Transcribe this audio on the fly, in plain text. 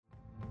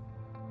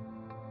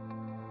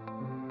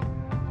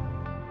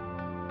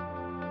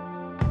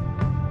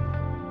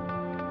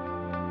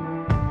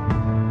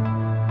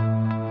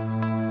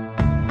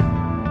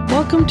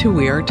Welcome to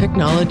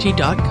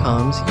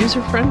WeAreTechnology.com's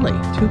User-Friendly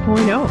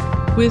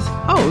 2.0 with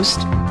host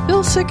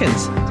Bill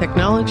Sikkens,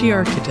 Technology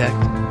Architect.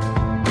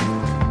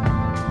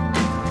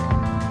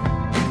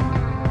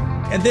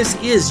 And this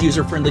is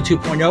User-Friendly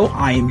 2.0.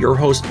 I am your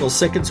host, Bill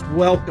Sikkens.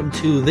 Welcome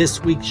to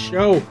this week's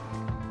show.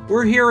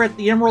 We're here at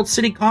the Emerald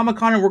City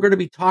Comic-Con, and we're going to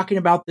be talking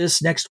about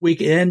this next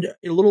week. And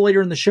a little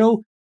later in the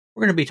show,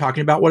 we're going to be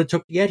talking about what it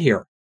took to get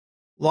here.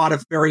 A lot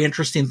of very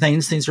interesting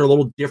things. Things are a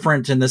little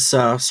different in this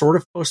sort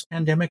of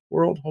post-pandemic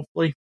world,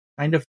 hopefully.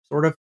 Kind of,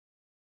 sort of.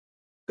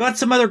 Got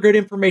some other good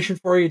information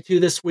for you, too,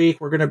 this week.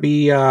 We're going to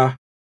be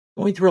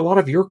going through a lot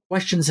of your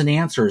questions and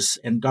answers,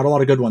 and got a lot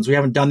of good ones. We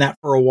haven't done that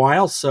for a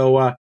while,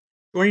 so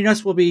joining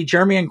us will be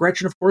Jeremy and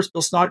Gretchen, of course.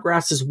 Bill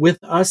Snodgrass is with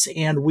us,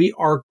 and we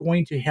are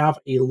going to have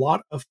a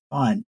lot of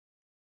fun.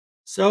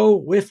 So,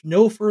 with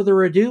no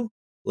further ado,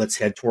 let's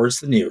head towards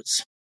the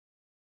news.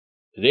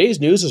 Today's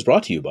news is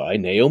brought to you by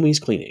Naomi's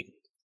Cleaning.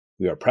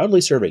 We are proudly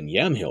serving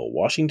Yamhill,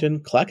 Washington,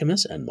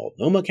 Clackamas, and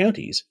Multnomah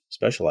counties,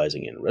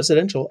 specializing in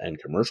residential and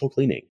commercial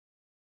cleaning.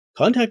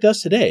 Contact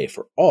us today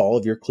for all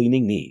of your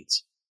cleaning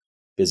needs.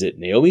 Visit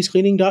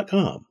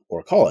naomiscleaning.com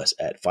or call us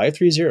at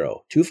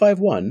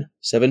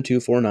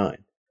 530-251-7249.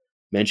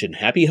 Mention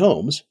Happy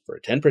Homes for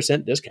a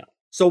 10% discount.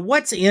 So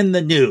what's in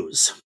the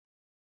news?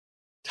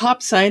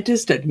 Top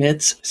scientist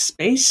admits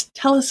space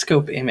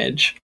telescope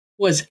image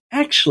was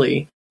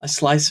actually a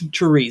slice of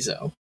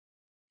chorizo.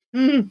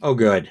 Oh,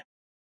 good.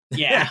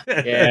 Yeah.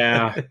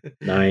 Yeah.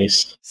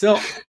 Nice. So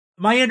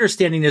my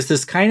understanding is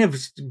this kind of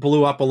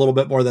blew up a little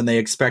bit more than they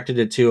expected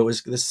it to. It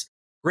was this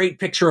great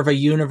picture of a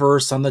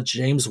universe on the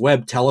James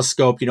Webb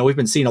telescope. You know, we've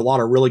been seeing a lot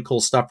of really cool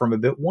stuff from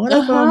it, but one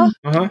of them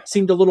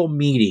seemed a little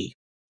meaty.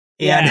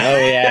 And Oh,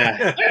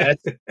 yeah.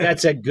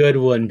 That's a good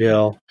one,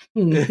 Bill.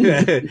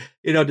 you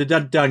know,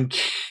 done.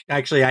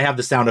 Actually, I have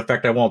the sound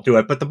effect. I won't do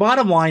it. But the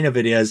bottom line of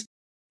it is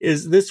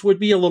this would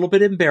be a little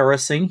bit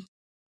embarrassing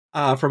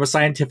from a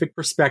scientific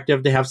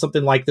perspective to have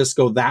something like this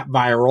go that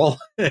viral.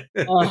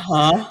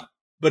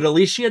 But at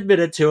least she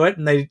admitted to it,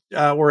 and they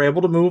were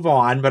able to move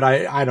on. But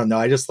I don't know.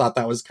 I just thought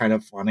that was kind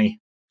of funny.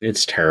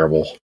 It's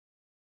terrible.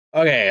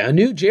 Okay, a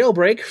new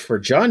jailbreak for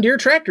John Deere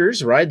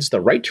tractors rides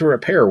the right to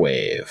repair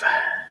wave.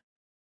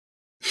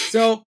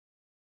 So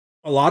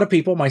a lot of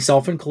people,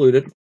 myself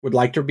included, would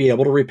like to be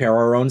able to repair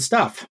our own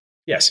stuff.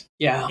 Yes.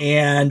 Yeah.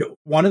 And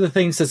one of the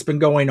things that's been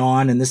going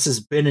on, and this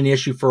has been an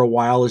issue for a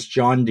while, is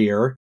John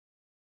Deere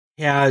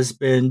has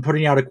been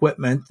putting out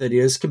equipment that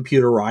is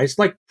computerized,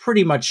 like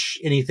pretty much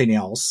anything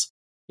else.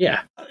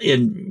 Yeah.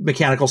 In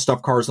mechanical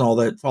stuff, cars and all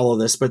that follow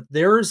this. But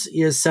theirs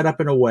is set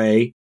up in a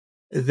way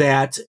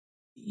that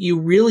you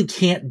really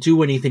can't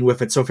do anything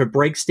with it. So if it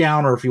breaks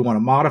down or if you want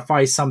to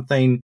modify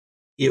something,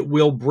 it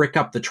will brick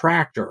up the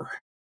tractor.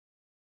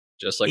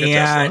 Just like a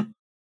Tesla.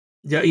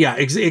 Yeah,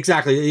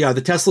 exactly. Yeah,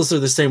 the Teslas are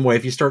the same way.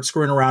 If you start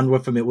screwing around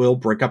with them, it will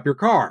brick up your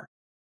car.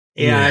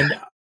 And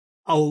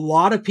a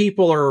lot of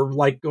people are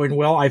like going,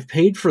 well, I've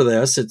paid for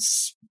this.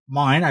 It's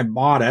mine. I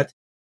bought it.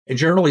 And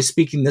generally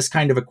speaking, this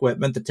kind of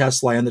equipment, the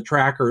Tesla and the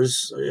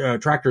tractors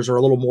are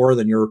a little more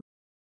than your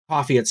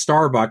coffee at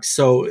Starbucks.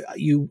 So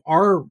you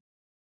are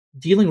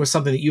dealing with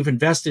something that you've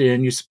invested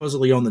in. You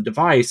supposedly own the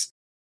device,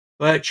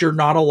 but you're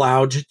not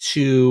allowed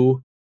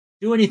to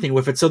do anything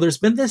with it. So there's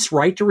been this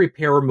right to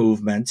repair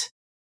movement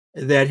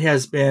that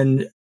has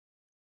been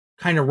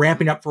kind of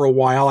ramping up for a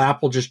while.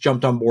 Apple just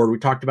jumped on board. We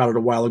talked about it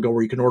a while ago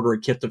where you can order a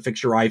kit to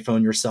fix your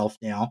iPhone yourself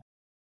now.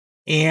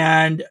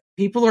 And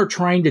people are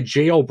trying to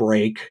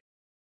jailbreak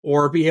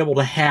or be able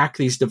to hack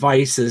these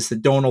devices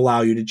that don't allow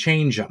you to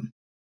change them.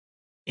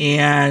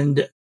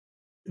 And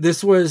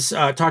this was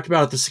talked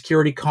about at the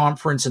security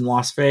conference in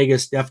Las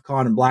Vegas, DEF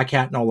CON and Black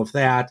Hat and all of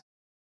that.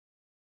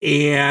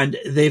 And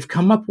they've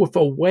come up with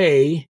a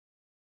way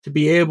to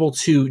be able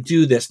to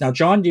do this. Now,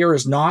 John Deere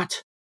has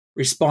not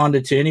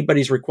responded to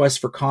anybody's request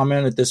for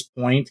comment at this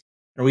point.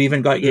 And we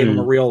even gave them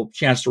a real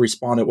chance to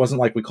respond. It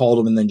wasn't like we called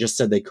them and then just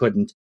said they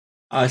couldn't.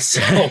 But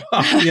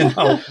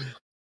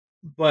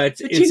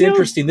it's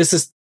interesting. This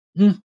is,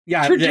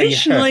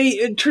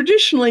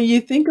 traditionally, you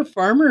think of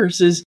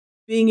farmers as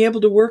being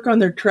able to work on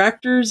their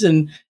tractors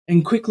and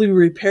quickly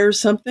repair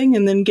something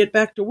and then get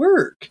back to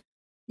work,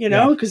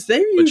 because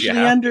they're usually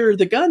under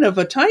the gun of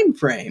a time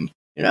frame,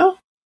 And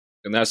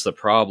that's the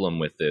problem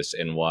with this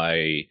and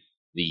why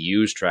the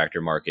used tractor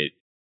market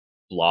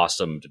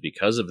blossomed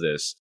because of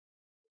this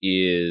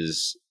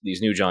is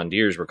these new John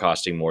Deeres were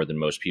costing more than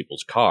most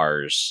people's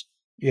cars.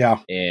 Yeah.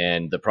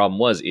 And the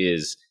problem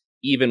is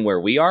even where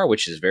we are,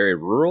 which is very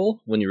rural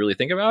when you really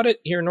think about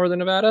it here in Northern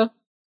Nevada,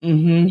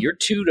 you're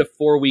 2 to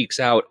 4 weeks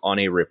out on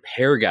a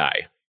repair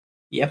guy.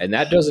 Yep. And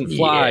that doesn't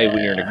fly when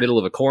you're in the middle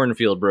of a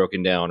cornfield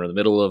broken down or the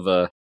middle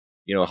of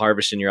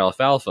harvesting your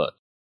alfalfa.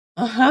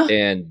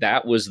 And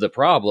that was the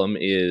problem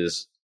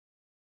is,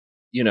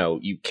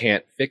 you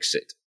can't fix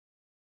it.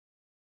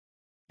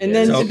 And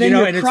then,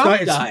 your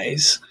crop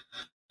dies.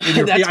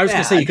 I was going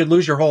to say, you could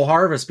lose your whole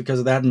harvest because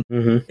of that. And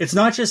it's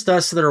not just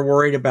us that are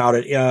worried about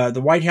it. The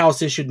White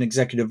House issued an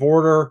executive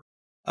order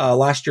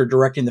last year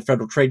directing the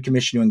Federal Trade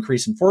Commission to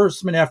increase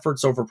enforcement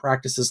efforts over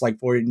practices like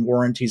voiding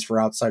warranties for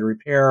outside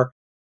repair.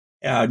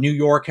 New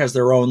York has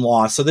their own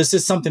law. So this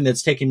is something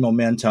that's taking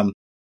momentum,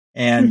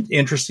 and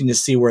interesting to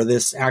see where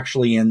this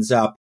actually ends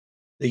up,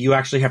 that you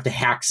actually have to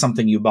hack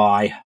something you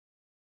buy.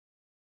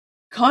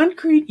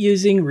 Concrete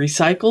using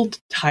recycled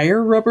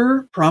tire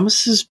rubber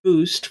promises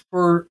boost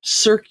for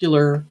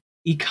circular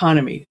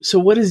economy. So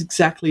what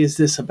exactly is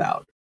this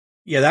about?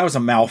 Yeah, that was a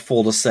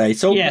mouthful to say.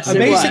 So yes,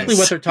 basically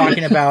what they're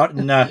talking about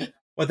and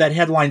what that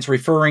headline's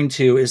referring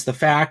to is the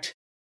fact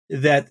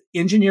that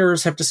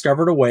engineers have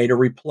discovered a way to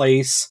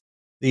replace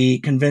the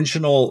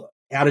conventional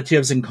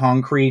additives in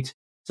concrete.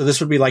 So this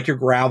would be like your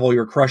gravel,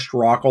 your crushed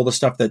rock, all the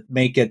stuff that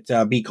make it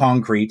be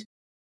concrete.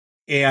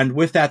 And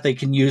with that, they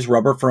can use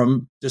rubber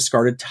from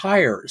discarded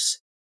tires.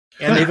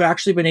 And they've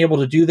actually been able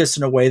to do this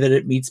in a way that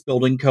it meets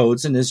building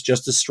codes and is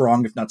just as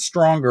strong, if not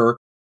stronger,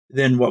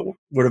 than what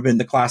would have been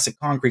the classic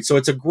concrete. So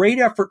it's a great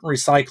effort in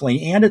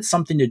recycling, and it's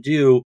something to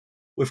do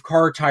with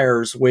car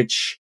tires,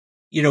 which,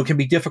 can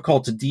be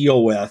difficult to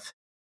deal with.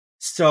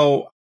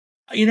 So,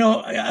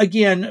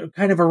 again,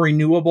 kind of a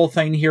renewable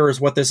thing here is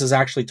what this is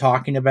actually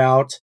talking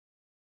about,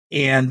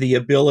 and the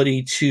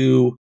ability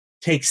to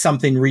take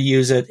something,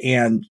 reuse it,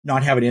 and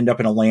not have it end up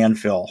in a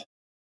landfill.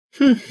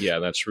 Yeah,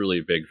 that's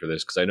really big for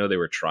this, because I know they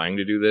were trying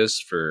to do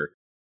this for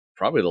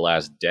probably the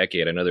last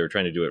decade. I know they were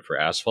trying to do it for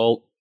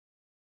asphalt.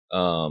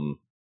 But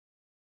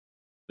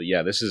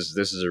yeah, this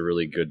is a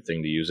really good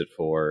thing to use it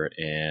for.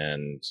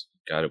 And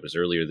God, it was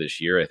earlier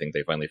this year, I think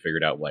they finally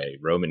figured out why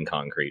Roman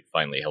concrete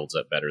finally holds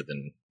up better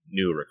than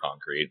newer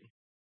concrete.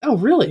 Oh,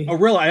 really? Oh,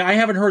 really? I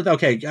haven't heard.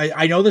 Okay,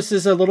 I know this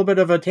is a little bit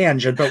of a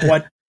tangent, but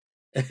what,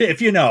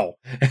 if you know?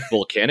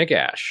 Volcanic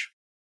ash.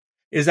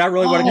 Is that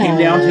really what it came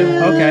down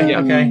to? Okay, yeah.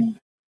 Okay.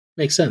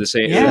 Makes sense.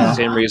 The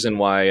same reason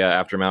why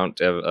after Mount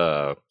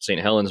St.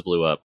 Helens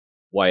blew up,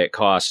 why it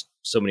cost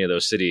so many of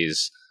those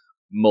cities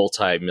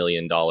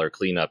multi-million-dollar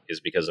cleanup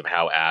is because of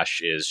how ash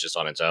is just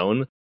on its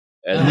own.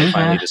 And they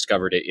finally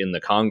discovered it in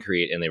the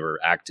concrete, and they were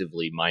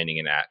actively mining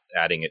and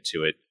adding it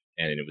to it,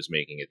 and it was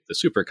making it the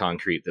super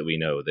concrete that we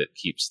know that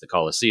keeps the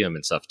Colosseum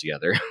and stuff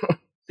together.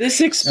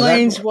 This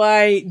explains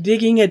why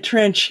digging a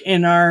trench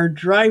in our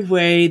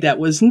driveway that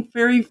wasn't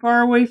very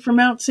far away from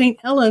Mount St.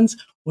 Helens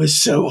was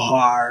so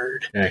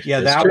hard. Yeah,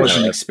 that was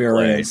an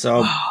experience.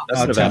 So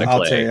I'll tell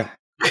you.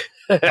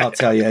 I'll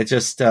tell you. It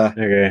just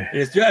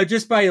it's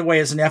just by the way,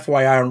 as an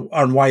FYI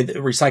on why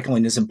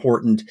recycling is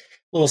important.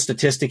 Little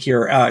statistic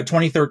here: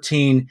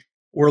 2013,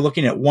 we're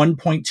looking at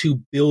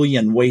 1.2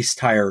 billion waste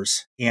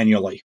tires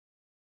annually.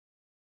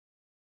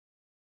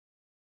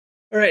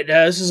 All right,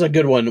 this is a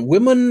good one.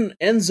 Woman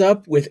ends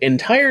up with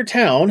entire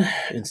town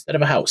instead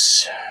of a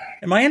house.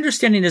 And my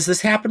understanding is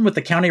this happened with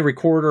the county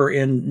recorder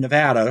in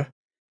Nevada.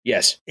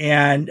 Yes.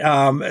 And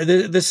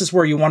this is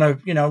where you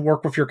want to,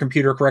 work with your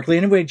computer correctly.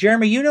 Anyway,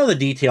 Jeremy, you know the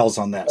details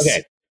on this.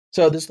 Okay.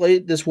 So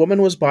this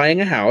woman was buying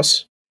a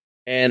house,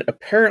 and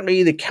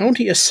apparently the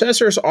county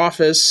assessor's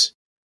office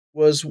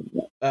was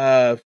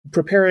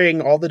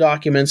preparing all the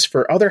documents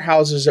for other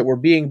houses that were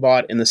being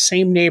bought in the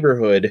same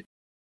neighborhood,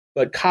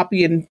 but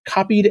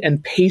copied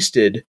and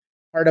pasted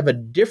part of a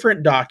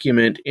different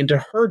document into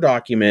her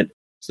document,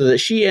 so that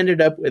she ended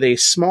up with a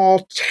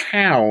small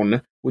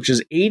town, which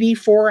is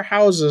 84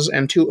 houses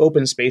and 2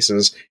 open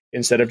spaces,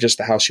 instead of just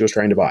the house she was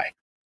trying to buy.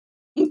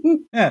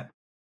 Yeah.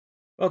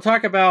 Well,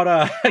 talk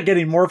about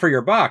getting more for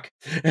your buck.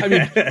 I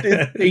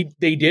mean,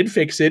 they did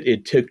fix it.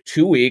 It took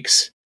 2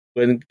 weeks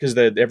because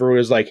everyone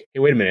was like, "Hey,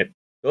 wait a minute,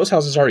 those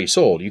houses already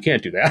sold. You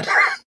can't do that."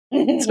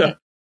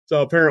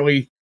 so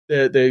apparently,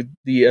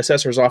 the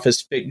assessor's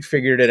office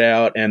figured it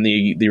out, and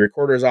the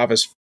recorder's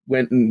office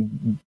went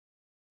and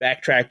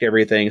backtracked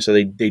everything. So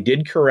they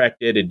did correct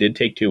it. It did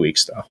take 2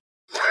 weeks,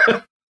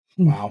 though.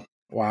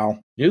 Wow.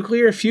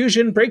 Nuclear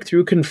fusion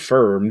breakthrough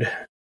confirmed.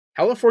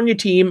 California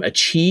team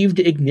achieved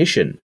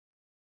ignition.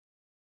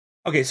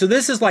 Okay, so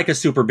this is like a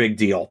super big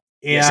deal.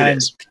 And yes, it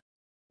is.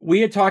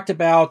 We had talked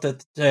about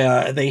that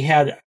they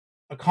had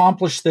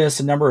accomplished this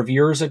a number of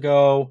years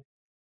ago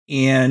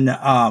in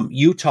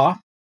Utah.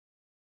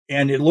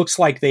 And it looks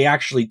like they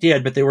actually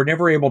did, but they were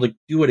never able to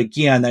do it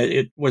again.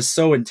 It was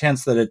so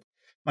intense that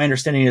my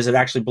understanding is it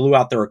actually blew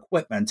out their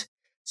equipment.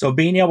 So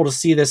being able to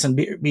see this and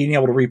being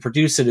able to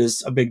reproduce it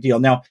is a big deal.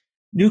 Now,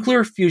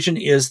 nuclear fusion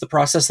is the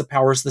process that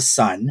powers the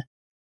sun.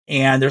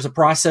 And there's a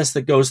process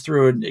that goes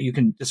through, and you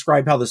can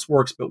describe how this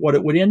works. But what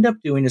it would end up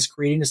doing is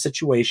creating a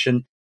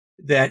situation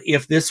that,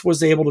 if this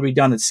was able to be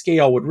done at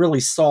scale, would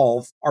really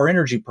solve our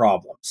energy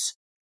problems.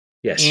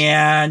 Yes.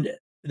 And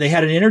they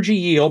had an energy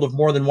yield of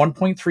more than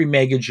 1.3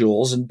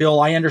 megajoules. And Bill,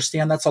 I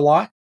understand that's a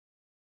lot.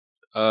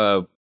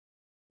 Well,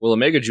 a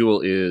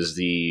megajoule is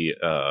the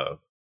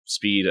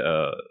speed,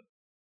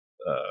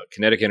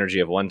 kinetic energy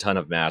of 1 ton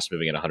of mass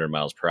moving at 100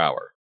 miles per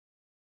hour.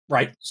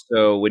 Right.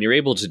 So when you're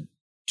able to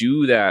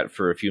do that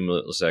for a few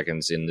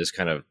milliseconds in this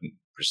kind of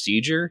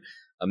procedure,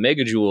 a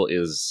megajoule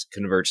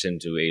converts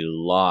into a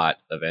lot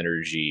of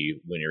energy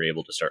when you're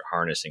able to start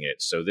harnessing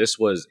it. So this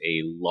was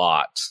a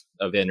lot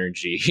of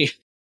energy.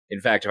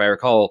 In fact, if I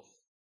recall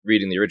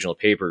reading the original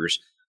papers,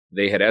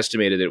 they had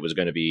estimated that it was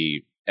going to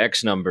be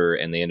X number,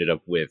 and they ended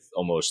up with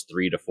almost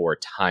 3 to 4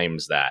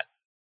 times that,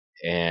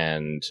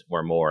 and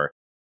or more.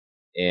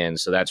 And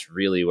so that's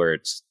really where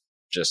it's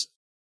just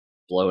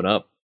blown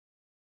up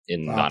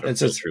in not a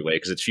real true way,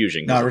 because it's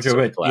fusion. Not a true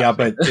way, yeah,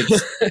 but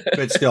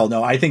but still,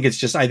 no. I think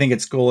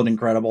it's cool and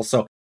incredible.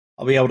 So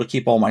I'll be able to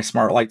keep all my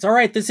smart lights. All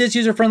right, this is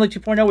User Friendly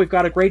 2.0. We've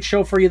got a great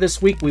show for you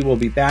this week. We will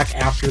be back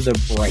after the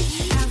break.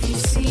 Have you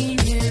seen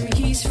him?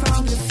 He's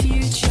from the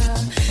future.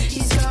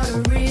 He's got a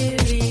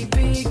really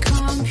big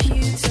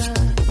computer,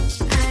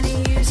 and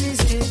he uses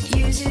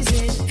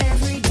it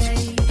every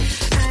day,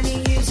 and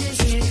he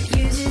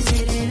uses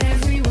it in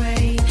every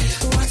way.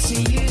 What's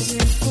he use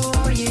it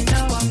for? You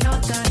know, I'm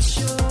not that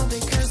sure,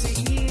 because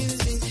it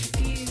uses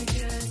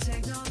future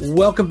technology.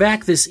 Welcome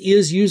back. This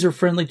is User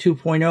Friendly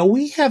 2.0.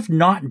 We have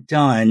not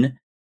done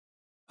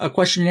a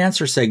question and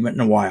answer segment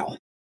in a while,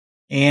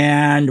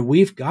 and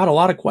we've got a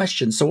lot of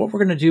questions. So what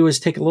we're going to do is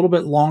take a little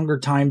bit longer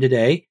time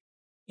today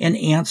and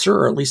answer,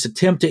 or at least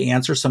attempt to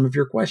answer, some of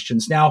your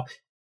questions. Now,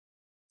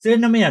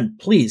 send them in.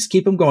 Please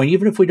keep them going.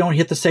 Even if we don't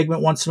hit the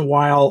segment once in a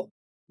while,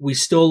 we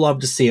still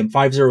love to see them.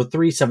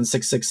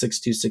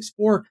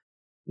 503-766-6264.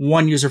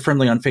 One User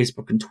Friendly on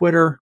Facebook and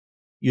Twitter.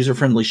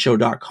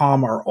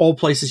 userfriendlyshow.com are all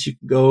places you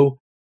can go.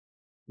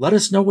 Let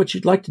us know what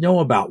you'd like to know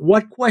about.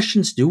 What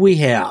questions do we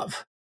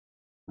have?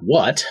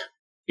 What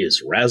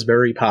is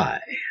Raspberry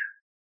Pi?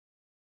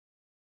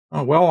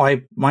 Oh, well,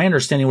 my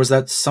understanding was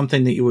that's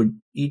something that you would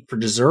eat for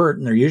dessert,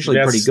 and they're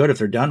usually pretty good if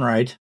they're done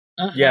right.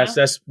 Yes,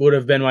 that would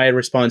have been my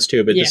response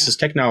too, but this is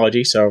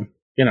technology, so,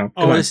 you know.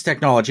 Oh, it's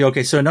technology.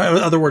 Okay, so in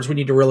other words, we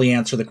need to really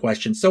answer the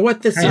question. So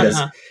what this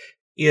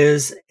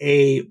is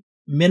a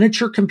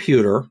miniature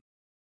computer,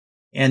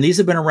 and these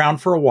have been around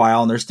for a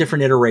while, and there's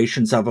different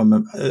iterations of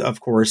them,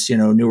 of course, you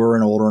know, newer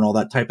and older and all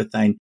that type of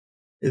thing,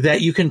 that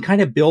you can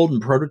kind of build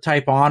and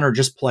prototype on or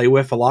just play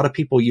with. A lot of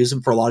people use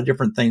them for a lot of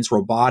different things,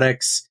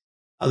 robotics,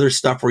 other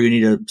stuff where you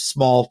need a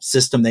small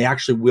system. They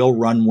actually will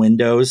run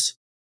Windows,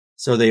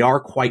 so they are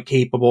quite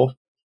capable.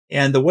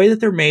 And the way that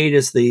they're made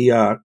is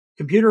the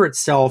computer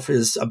itself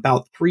is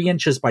about 3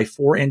 inches by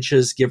 4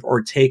 inches, give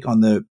or take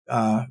on the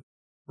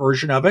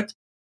version of it.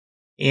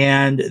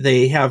 And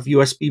they have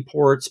USB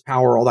ports,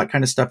 power, all that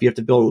kind of stuff. You have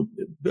to build,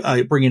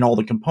 bring in all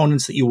the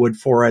components that you would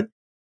for it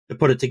to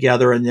put it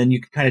together. And then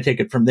you can kind of take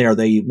it from there.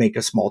 They make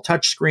a small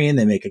touch screen.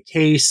 They make a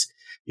case.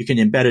 You can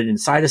embed it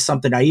inside of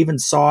something. I even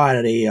saw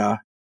at a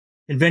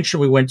convention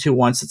we went to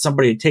once that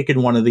somebody had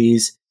taken one of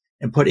these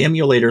and put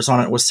emulators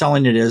on it, was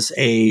selling it as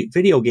a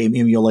video game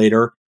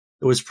emulator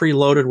that was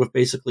preloaded with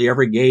basically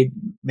every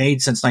game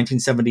made since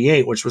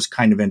 1978, which was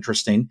kind of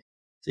interesting.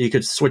 So you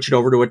could switch it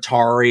over to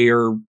Atari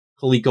or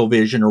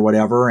ColecoVision or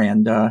whatever,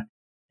 and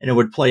it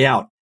would play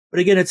out.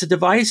 But again, it's a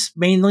device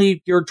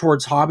mainly geared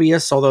towards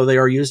hobbyists, although they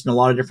are used in a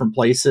lot of different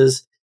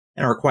places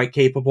and are quite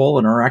capable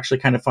and are actually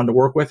kind of fun to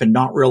work with and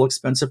not real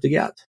expensive to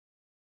get.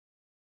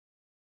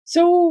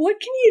 So what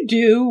can you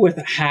do with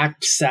a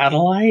hacked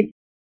satellite?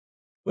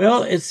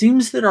 Well, it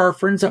seems that our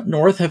friends up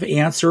north have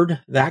answered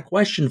that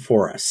question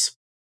for us.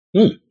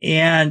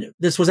 And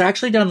this was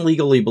actually done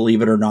legally,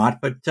 believe it or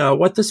not. But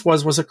what this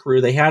was a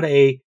crew. They had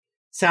a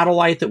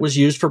satellite that was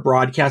used for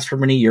broadcast for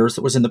many years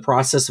that was in the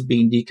process of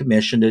being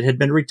decommissioned. It had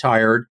been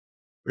retired,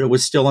 but it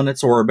was still in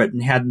its orbit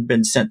and hadn't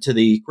been sent to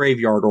the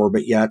graveyard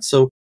orbit yet.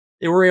 So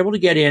they were able to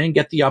get in and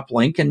get the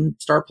uplink and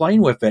start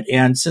playing with it.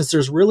 And since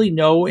there's really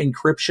no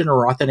encryption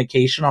or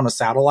authentication on a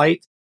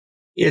satellite,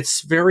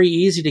 it's very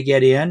easy to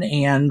get in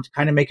and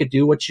kind of make it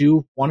do what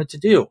you want it to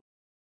do.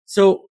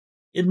 So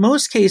in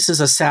most cases,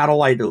 a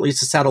satellite, at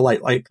least a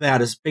satellite like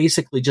that, is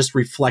basically just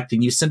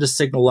reflecting. You send a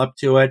signal up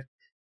to it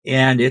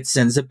and it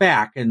sends it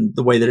back. And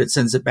the way that it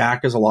sends it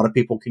back is a lot of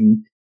people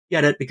can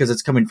get it because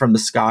it's coming from the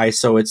sky.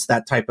 So it's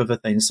that type of a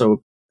thing.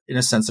 So in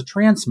a sense, a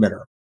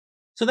transmitter.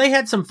 So they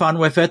had some fun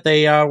with it.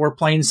 They were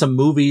playing some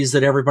movies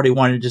that everybody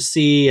wanted to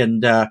see.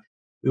 And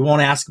we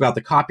won't ask about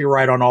the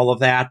copyright on all of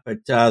that,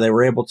 but they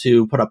were able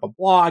to put up a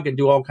blog and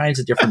do all kinds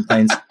of different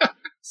things.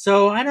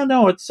 So I don't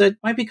know. It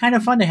might be kind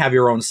of fun to have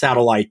your own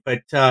satellite.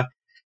 But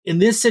in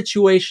this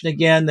situation,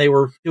 again, they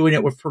were doing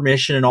it with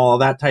permission and all of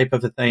that type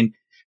of a thing.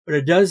 But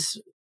it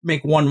does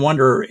make one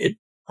wonder, it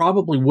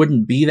probably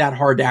wouldn't be that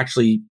hard to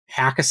actually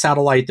hack a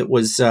satellite that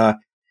was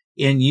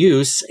in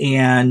use.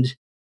 And,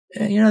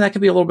 that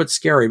could be a little bit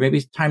scary. Maybe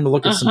it's time to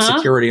look at some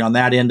security on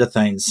that end of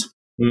things.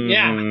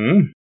 Yeah.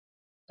 Mm-hmm.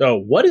 So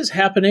what is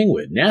happening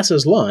with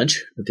NASA's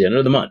launch at the end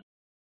of the month?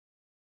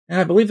 And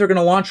I believe they're going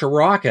to launch a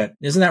rocket.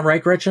 Isn't that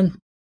right, Gretchen?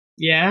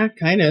 Yeah,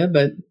 kind of.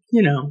 But,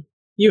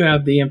 you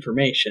have the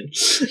information.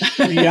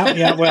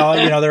 yeah.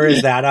 Well, there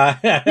is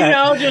that.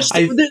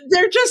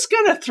 They're just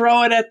going to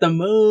throw it at the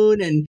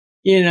moon and,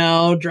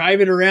 drive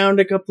it around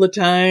a couple of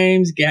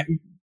times, get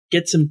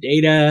some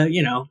data,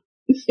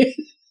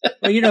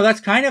 Well,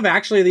 that's kind of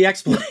actually the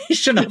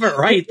explanation of it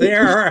right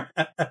there.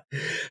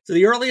 So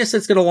the earliest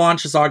it's going to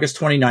launch is August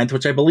 29th,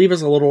 which I believe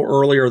is a little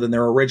earlier than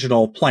their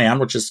original plan,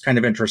 which is kind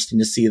of interesting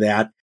to see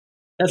that.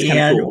 That's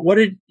kind of cool. What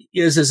it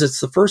is it's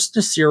the first in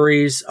a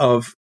series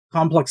of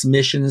complex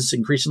missions,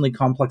 increasingly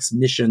complex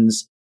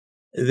missions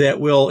that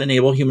will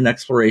enable human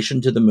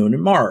exploration to the moon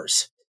and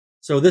Mars.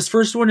 So this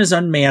first one is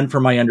unmanned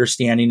from my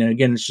understanding. And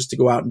again, it's just to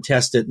go out and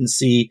test it and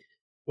see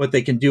what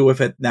they can do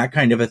with it, that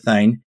kind of a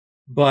thing.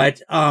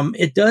 But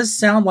it does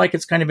sound like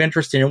it's kind of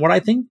interesting. And what I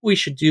think we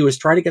should do is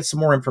try to get some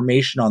more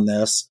information on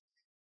this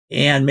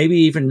and maybe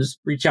even just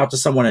reach out to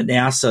someone at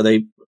NASA.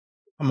 They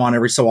come on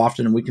every so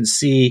often and we can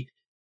see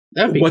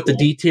what the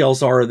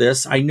details are of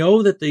this. I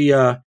know that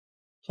the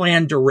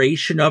planned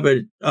duration of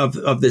it,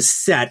 of this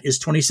set is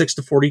 26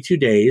 to 42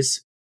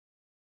 days.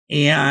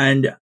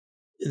 And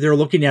they're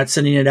looking at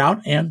sending it out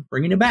and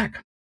bringing it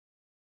back.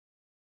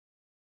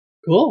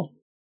 Cool.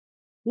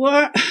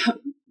 What?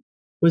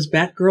 Was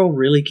Batgirl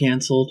really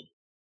canceled?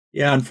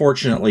 Yeah,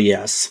 unfortunately,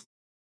 yes.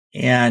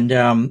 And,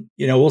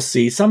 we'll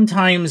see.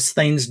 Sometimes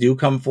things do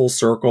come full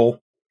circle.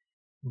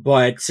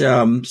 But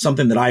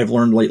something that I've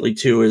learned lately,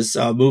 too, is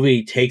a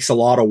movie takes a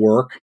lot of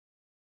work.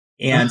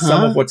 And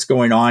some of what's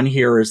going on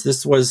here is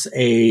this was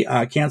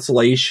a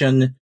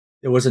cancellation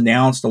that was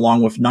announced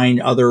along with 9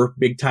 other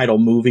big title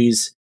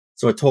movies.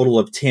 So a total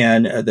of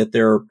 10 that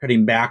they're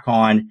cutting back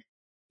on.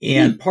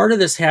 And part of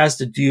this has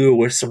to do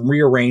with some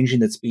rearranging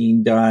that's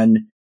being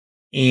done.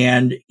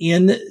 And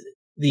in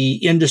the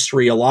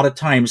industry, a lot of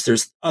times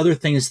there's other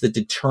things that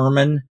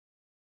determine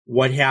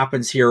what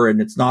happens here.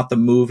 And it's not the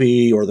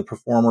movie or the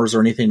performers or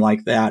anything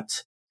like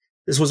that.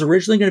 This was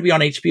originally going to be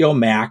on HBO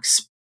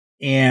Max.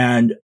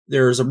 And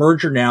there's a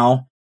merger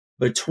now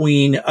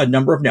between a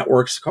number of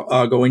networks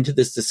going to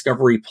this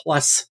Discovery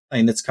Plus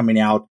thing that's coming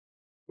out,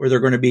 where they're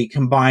going to be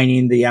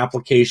combining the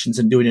applications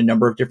and doing a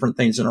number of different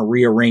things and are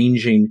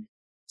rearranging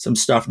some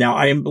stuff. Now,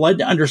 I am led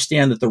to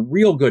understand that the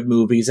real good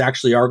movies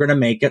actually are going to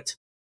make it,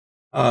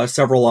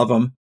 several of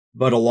them,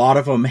 but a lot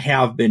of them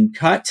have been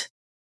cut.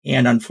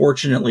 And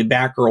unfortunately,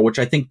 Batgirl, which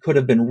I think could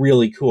have been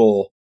really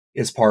cool,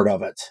 is part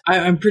of it.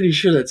 I'm pretty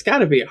sure that's got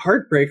to be a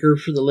heartbreaker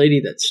for the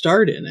lady that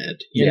starred in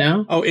it, you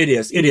know? Oh, it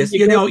is. It is.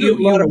 You a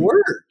lot of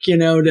work, to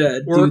work, do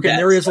that and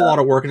there is stuff. a lot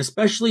of work. And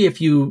especially if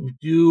you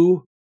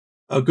do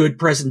a good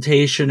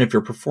presentation, if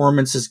your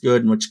performance is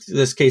good, in which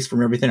this case,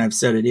 from everything I've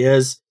said, it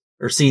is,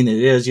 or seen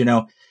it is,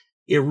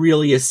 it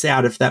really is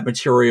sad if that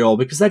material,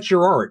 because that's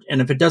your art.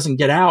 And if it doesn't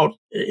get out,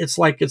 it's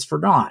like it's for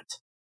naught.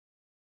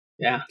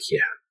 Yeah. Yeah.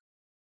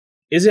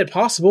 Is it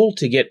possible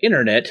to get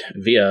internet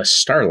via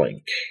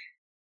Starlink?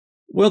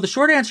 Well, the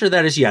short answer to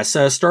that is yes.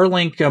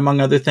 Starlink,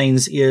 among other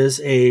things, is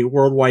a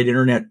worldwide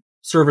internet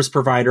service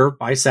provider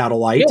by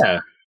satellite. Yeah.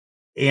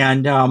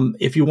 And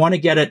if you want to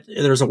get it,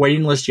 there's a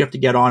waiting list you have to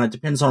get on. It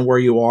depends on where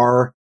you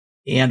are.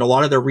 And a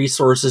lot of their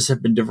resources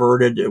have been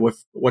diverted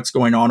with what's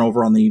going on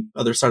over on the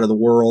other side of the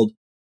world.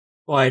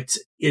 But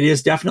it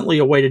is definitely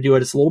a way to do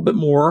it. It's a little bit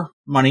more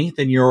money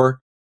than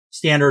your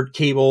standard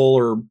cable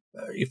or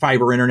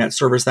fiber internet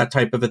service, that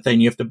type of a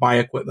thing. You have to buy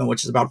equipment,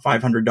 which is about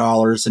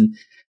 $500, and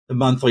the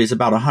monthly is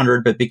about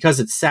 $100. But because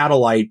it's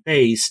satellite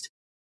based,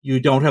 you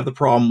don't have the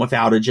problem with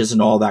outages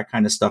and all that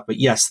kind of stuff. But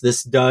yes,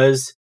 this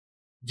does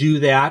do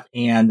that,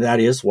 and that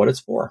is what it's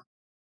for.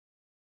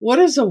 What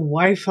is a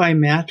Wi-Fi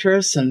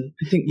mattress? And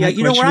I think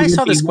when I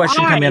saw this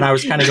question come in, I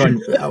was kind of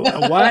going,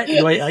 "What?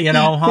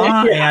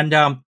 Huh?"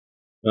 Yeah.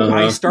 And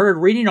I started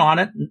reading on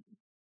it.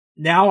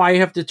 Now I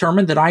have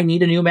determined that I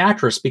need a new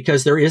mattress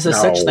because there is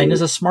such thing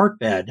as a smart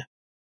bed.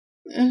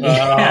 And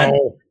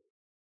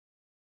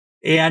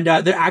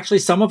actually,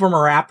 some of them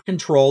are app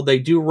controlled. They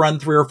do run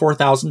 $3,000 or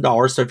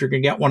 $4,000. So if you're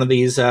going to get one of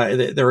these,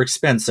 they're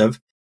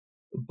expensive.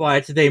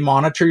 But they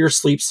monitor your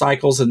sleep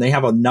cycles, and they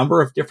have a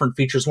number of different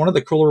features. One of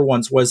the cooler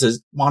ones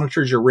is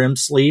monitors your REM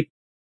sleep.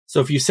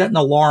 So if you set an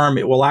alarm,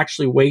 it will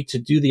actually wait to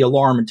do the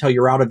alarm until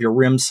you're out of your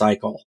REM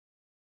cycle.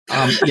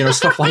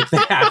 Stuff like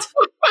that.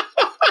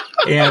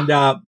 And,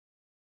 so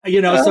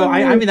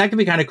I mean, that can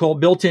be kind of cool.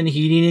 Built-in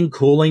heating and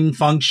cooling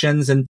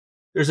functions. And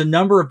there's a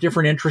number of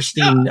different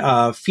interesting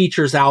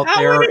features out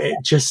there.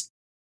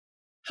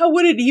 How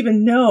would it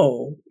even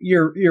know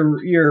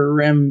your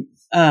REM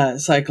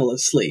cycle of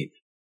sleep?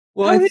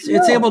 Well,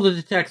 it's able to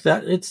detect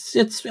that.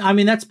 I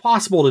mean, that's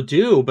possible to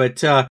do,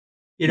 but,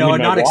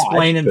 not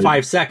explain in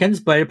 5 seconds,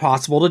 but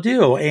possible to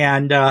do.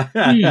 And,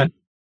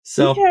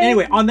 so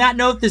anyway, on that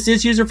note, this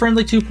is User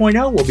Friendly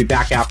 2.0. We'll be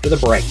back after the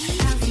break.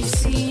 Have you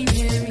seen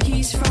him?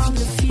 He's from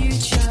the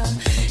future.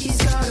 He's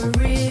got a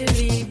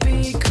really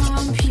big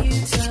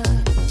computer,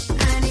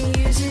 and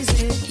he uses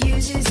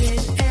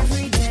it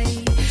every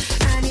day,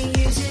 and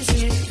he uses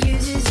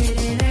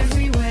it in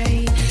every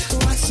way.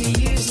 What's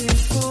he use it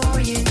for?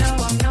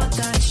 I'm not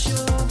that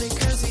sure,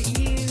 because it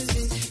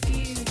uses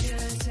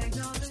future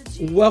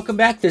technology. Welcome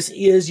back. This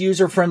is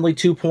User Friendly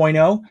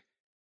 2.0.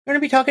 We're going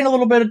to be talking a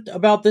little bit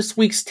about this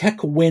week's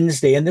Tech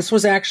Wednesday, and this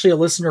was actually a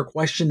listener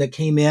question that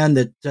came in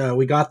that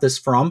we got this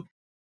from.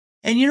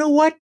 And you know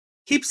what?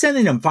 Keep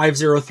sending them.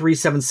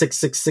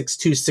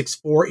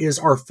 503-766-6264 is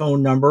our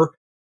phone number.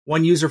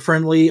 One User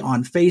Friendly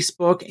on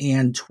Facebook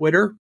and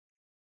Twitter.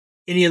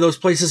 Any of those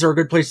places are a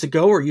good place to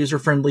go, or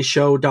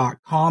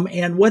userfriendlyshow.com.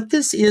 And what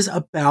this is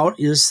about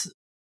is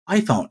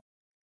iPhone.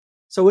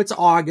 So it's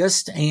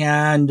August,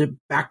 and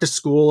back to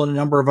school and a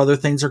number of other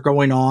things are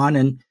going on.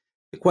 And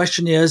The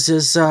question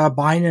is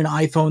buying an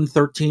iPhone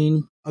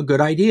 13 a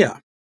good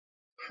idea?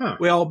 Huh.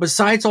 Well,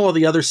 besides all of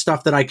the other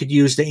stuff that I could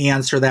use to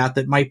answer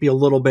that might be a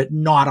little bit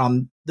not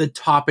on the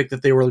topic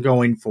that they were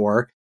going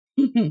for,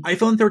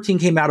 iPhone 13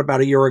 came out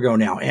about a year ago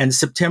now, and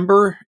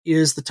September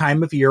is the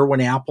time of year when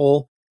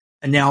Apple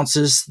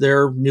announces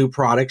their new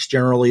products,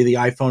 generally the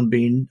iPhone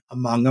being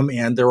among them,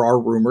 and there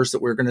are rumors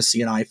that we're going to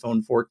see an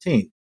iPhone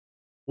 14,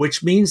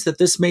 which means that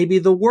this may be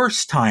the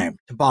worst time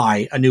to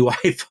buy a new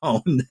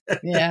iPhone.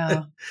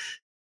 Yeah.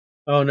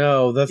 Oh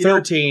no, the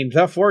 13,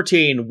 the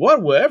 14,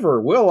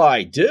 whatever will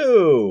I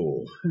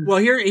do? Well,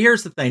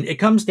 here's the thing. It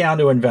comes down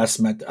to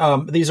investment.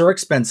 These are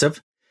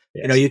expensive.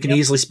 Yes. You can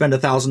easily spend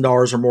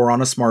 $1,000 or more on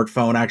a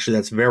smartphone. Actually,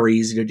 that's very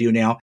easy to do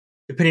now,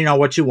 depending on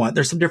what you want.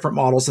 There's some different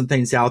models and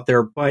things out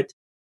there, but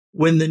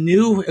when the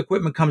new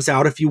equipment comes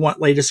out, if you want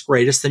latest,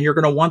 greatest, then you're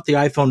going to want the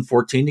iPhone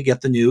 14 to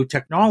get the new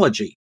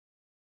technology.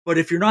 But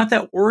if you're not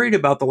that worried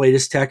about the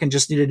latest tech and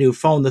just need a new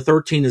phone, the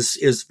 13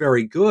 is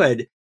very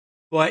good,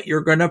 but you're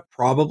going to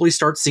probably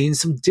start seeing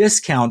some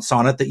discounts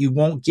on it that you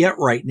won't get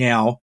right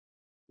now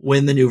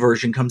when the new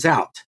version comes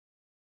out.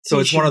 So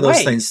it's one of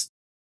those things.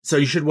 So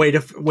you should wait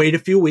a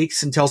few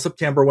weeks until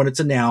September when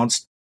it's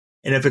announced.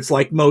 And if it's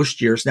like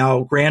most years,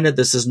 now granted,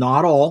 this is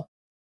not all.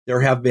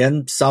 There have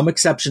been some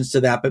exceptions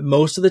to that, but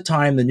most of the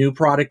time the new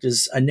product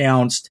is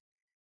announced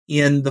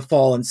in the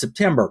fall in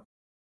September.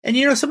 And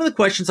some of the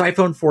questions,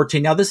 iPhone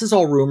 14, now this is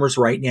all rumors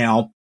right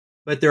now,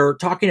 but they're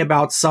talking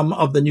about some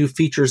of the new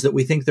features that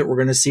we think that we're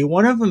going to see.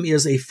 One of them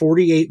is a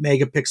 48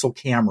 megapixel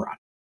camera.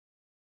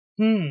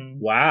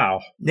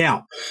 Wow.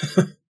 Now,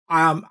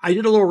 I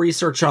did a little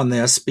research on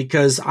this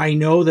because I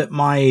know that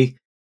my,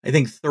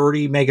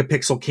 30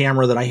 megapixel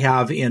camera that I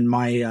have in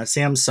my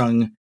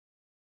Samsung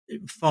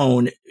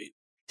phone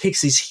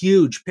takes these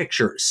huge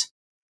pictures.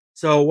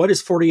 So what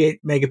is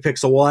 48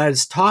 megapixel? Well, at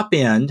its top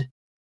end,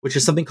 which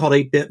is something called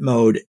 8-bit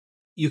mode,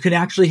 you can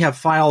actually have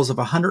files of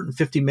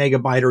 150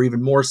 megabyte or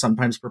even more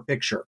sometimes per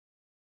picture.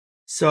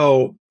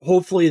 So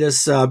hopefully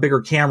this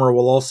bigger camera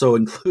will also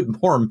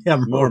include more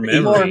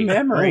memory. More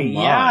memory.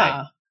 Oh,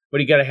 yeah.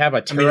 But you got to have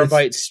a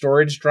terabyte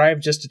storage drive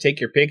just to take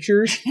your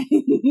pictures?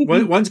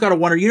 One's got to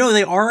wonder,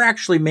 they are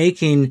actually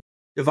making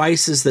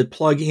devices that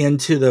plug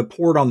into the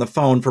port on the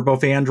phone for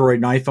both Android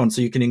and iPhone,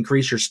 so you can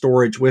increase your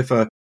storage with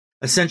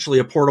essentially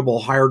a portable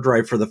hard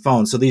drive for the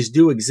phone. So these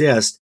do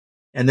exist.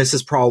 And this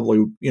is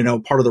probably,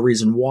 part of the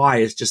reason why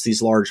is just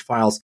these large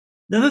files.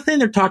 Another thing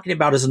they're talking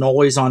about is an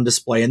always-on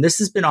display. And this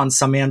has been on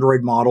some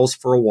Android models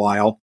for a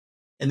while.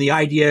 And the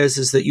idea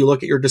is that you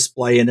look at your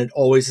display and it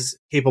always is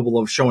capable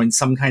of showing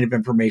some kind of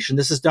information.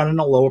 This is done in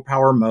a low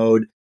power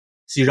mode,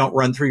 so you don't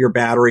run through your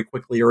battery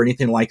quickly or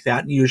anything like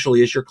that. And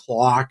usually is your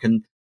clock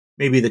and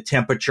maybe the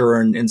temperature.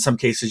 And in some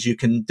cases, you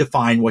can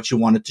define what you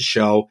want it to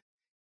show.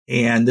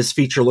 And this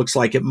feature looks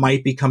like it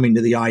might be coming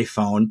to the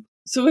iPhone.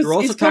 So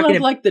it's kind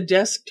of like the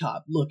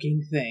desktop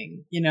looking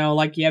thing,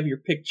 like you have your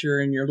picture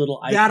and your little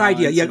icons. That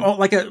idea,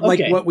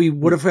 like what we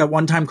would have at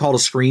one time called a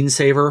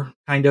screensaver,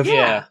 kind of.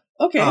 Yeah.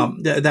 Okay.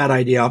 That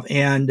idea,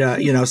 and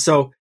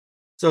so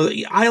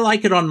I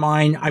like it on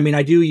mine. I mean,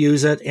 I do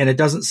use it, and it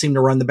doesn't seem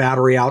to run the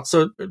battery out.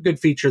 So a good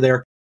feature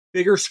there.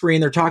 Bigger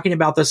screen. They're talking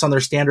about this on their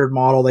standard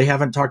model. They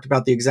haven't talked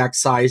about the exact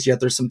size yet.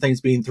 There's some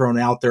things being thrown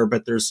out there,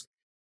 but there's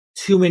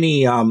too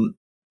many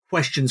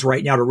questions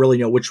right now to really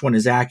know which one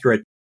is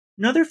accurate.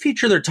 Another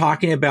feature they're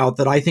talking about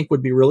that I think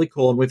would be really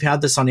cool, and we've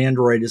had this on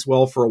Android as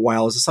well for a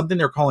while, is something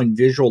they're calling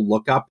visual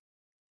lookup.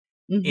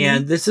 Mm-hmm.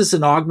 And this is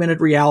an augmented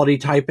reality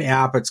type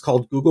app. It's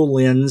called Google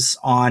Lens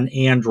on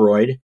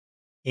Android,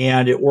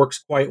 and it works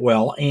quite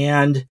well.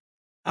 And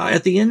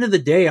at the end of the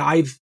day,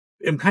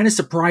 I'm kind of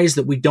surprised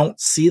that we don't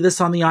see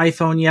this on the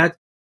iPhone yet,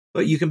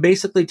 but you can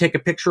basically take a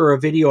picture or a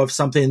video of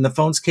something, and the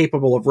phone's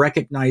capable of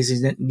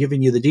recognizing it and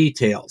giving you the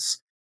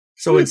details.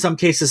 So in some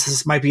cases,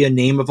 this might be a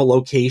name of a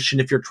location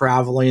if you're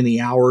traveling,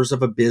 the hours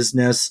of a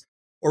business,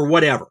 or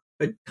whatever.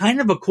 But kind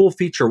of a cool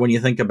feature when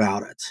you think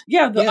about it.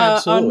 Yeah,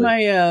 on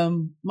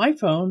my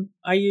phone,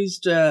 I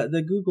used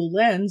the Google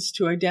Lens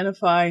to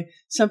identify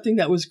something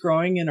that was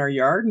growing in our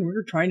yard, and we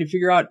were trying to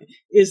figure out,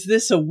 is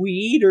this a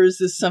weed or is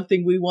this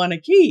something we want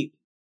to keep?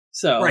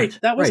 So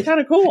that was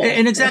kind of cool.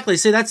 And exactly.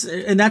 See,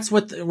 that's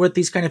what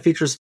these kind of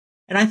features.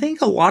 And I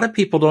think a lot of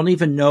people don't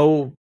even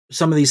know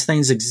some of these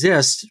things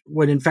exist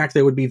when in fact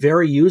they would be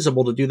very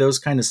usable to do those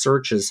kind of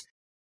searches.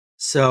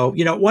 So,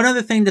 one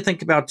other thing to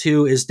think about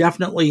too is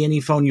definitely any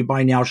phone you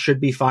buy now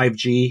should be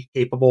 5G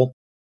capable.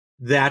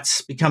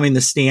 That's becoming the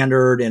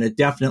standard, and it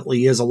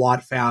definitely is a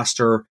lot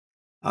faster.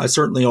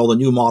 Certainly all the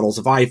new models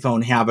of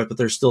iPhone have it, but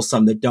there's still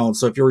some that don't.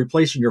 So if you're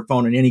replacing your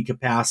phone in any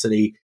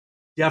capacity,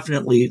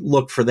 definitely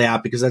look for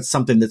that, because that's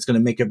something that's going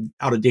to make it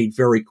out of date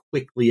very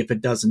quickly if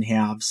it doesn't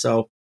have.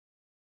 So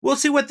we'll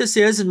see what this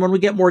is, and when we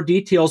get more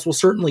details, we'll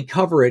certainly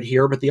cover it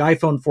here. But the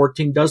iPhone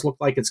 14 does look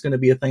like it's going to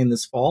be a thing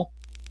this fall.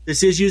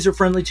 This is User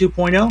Friendly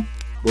 2.0.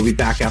 We'll be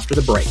back after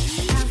the break.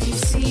 Have you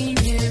seen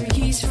him?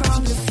 He's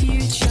from the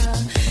future.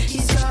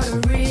 He's got a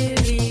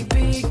really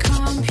big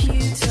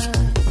computer,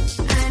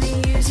 and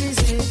he uses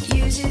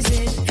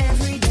it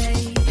every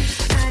day.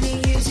 And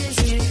he uses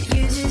it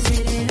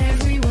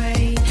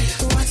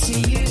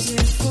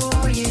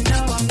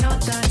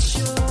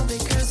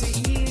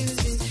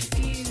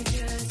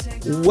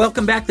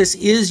Welcome back. This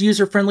is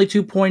User Friendly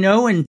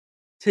 2.0, and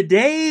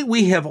today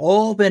we have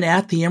all been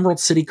at the Emerald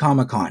City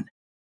Comic Con,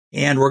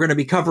 and we're going to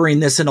be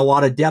covering this in a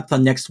lot of depth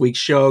on next week's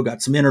show.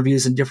 Got some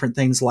interviews and different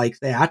things like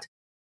that.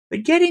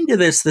 But getting to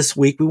this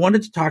week, we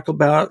wanted to talk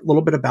about a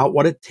little bit about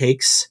what it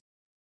takes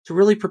to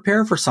really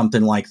prepare for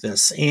something like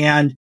this.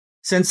 And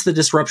since the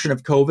disruption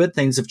of COVID,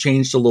 things have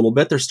changed a little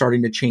bit. They're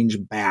starting to change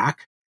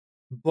back.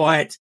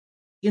 But,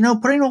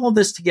 putting all of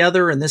this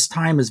together in this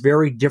time is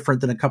very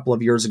different than a couple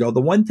of years ago. The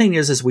one thing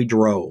is we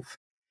drove.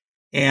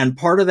 And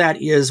part of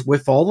that is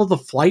with all of the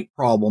flight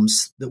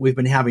problems that we've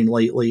been having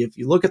lately. If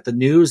you look at the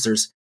news,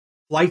 there's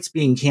flights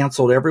being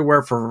canceled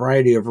everywhere for a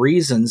variety of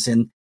reasons.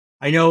 And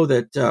I know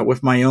that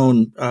with my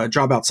own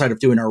job outside of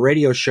doing our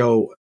radio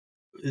show,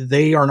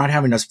 they are not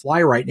having us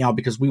fly right now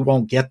because we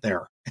won't get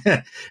there.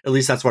 At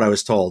least that's what I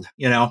was told,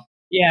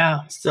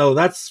 Yeah. So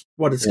that's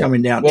what it's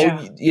coming down to.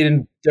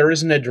 Well, there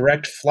isn't a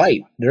direct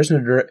flight. There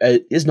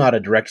is not a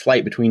direct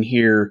flight between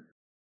here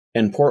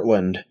and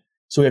Portland.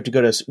 So we have to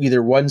go to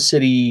either one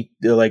city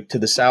like to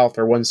the south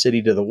or one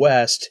city to the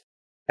west,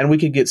 and we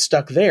could get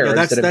stuck there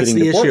instead of getting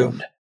to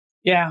Portland.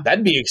 Yeah,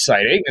 that'd be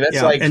exciting.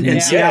 That's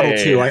and Seattle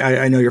too.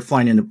 I know you're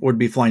would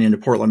be flying into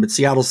Portland, but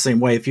Seattle's the same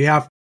way. If you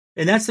have,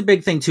 and that's the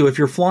big thing too. If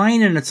you're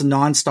flying and it's a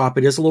nonstop,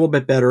 it is a little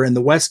bit better. And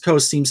the West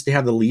Coast seems to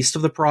have the least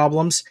of the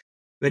problems,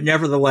 but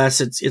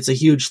nevertheless, it's a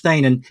huge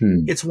thing. And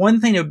it's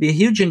one thing; it would be a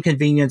huge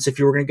inconvenience if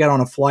you were going to get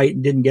on a flight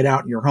and didn't get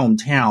out in your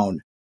hometown.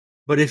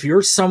 But if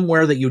you're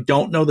somewhere that you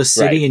don't know the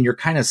city and you're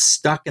kind of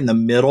stuck in the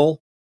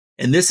middle,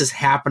 and this is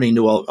happening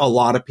to a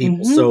lot of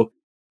people, so.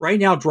 Right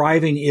now,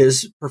 driving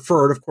is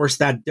preferred. Of course,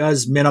 that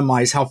does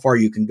minimize how far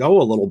you can go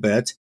a little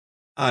bit,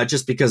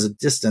 just because of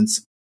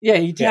distance. Yeah,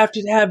 you'd have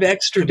to have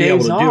extra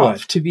days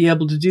off to be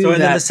able to do that. So,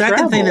 and then the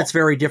second thing that's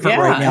very different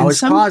right now is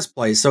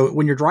cosplay. So,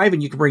 when you're driving,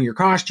 you can bring your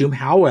costume.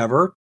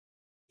 However,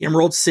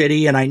 Emerald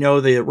City, and I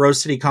know the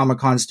Rose City Comic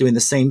Con is doing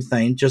the same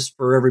thing, just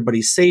for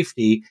everybody's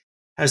safety,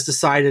 has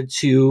decided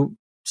to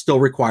still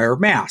require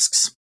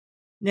masks.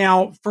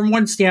 Now, from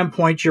one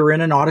standpoint, you're in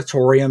an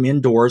auditorium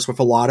indoors with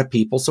a lot of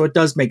people, so it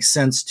does make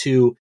sense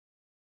to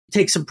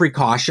take some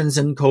precautions,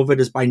 and COVID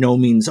is by no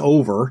means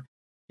over.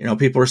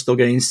 People are still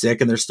getting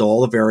sick, and there's still all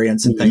the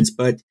variants and things,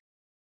 but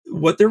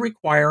what they're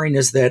requiring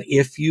is that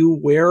if you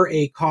wear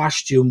a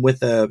costume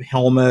with a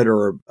helmet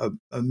or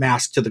a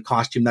mask to the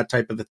costume, that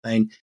type of a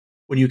thing,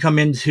 when you come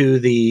into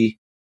the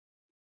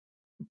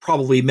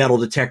probably metal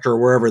detector or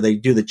wherever they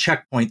do the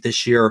checkpoint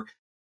this year,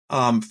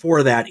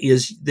 for that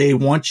is they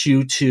want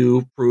you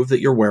to prove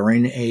that you're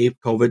wearing a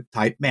COVID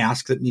type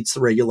mask that meets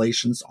the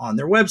regulations on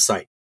their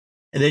website.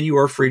 And then you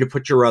are free to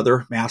put your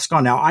other mask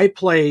on. Now, I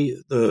play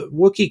the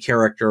Wookiee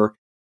character,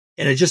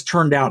 and it just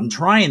turned out in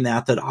trying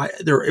that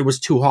it was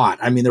too hot.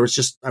 I mean, I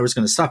was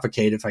going to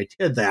suffocate if I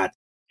did that,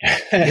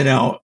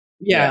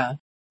 Yeah.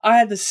 I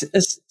had a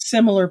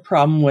similar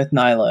problem with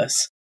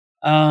Nihilus.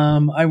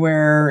 I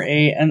wear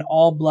an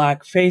all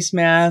black face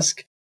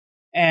mask,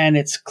 and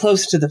it's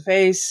close to the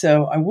face,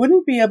 so I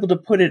wouldn't be able to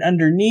put it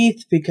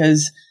underneath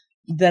because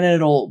then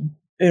it'll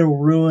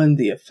ruin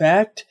the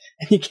effect,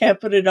 and you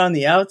can't put it on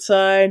the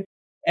outside.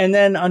 And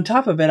then on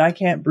top of it, I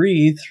can't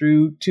breathe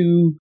through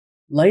 2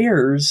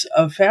 layers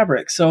of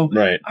fabric. So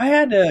I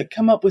had to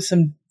come up with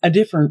a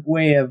different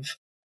way of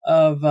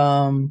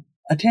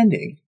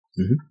attending.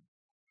 Mm-hmm.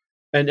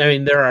 And I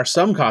mean, there are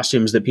some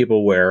costumes that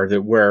people wear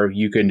where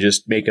you can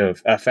just make a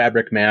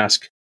fabric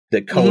mask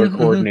that color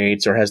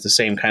coordinates or has the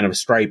same kind of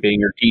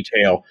striping or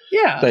detail.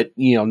 Yeah. But,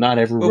 not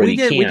everybody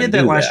can. We did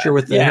that last year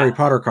with the Harry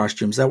Potter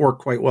costumes. That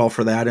worked quite well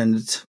for that. And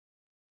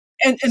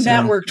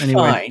that worked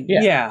fine.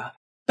 Yeah.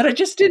 But I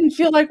just didn't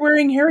feel like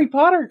wearing Harry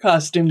Potter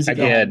costumes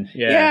again. I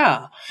did.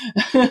 Yeah.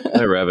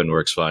 Revan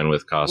works fine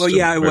with costumes. Well,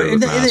 yeah.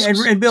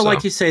 And Bill,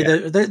 like you say,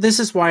 this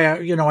is why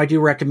I do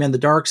recommend the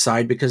dark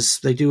side, because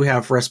they do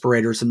have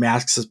respirators and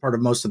masks as part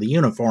of most of the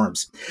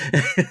uniforms.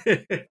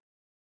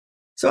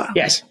 So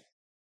yes.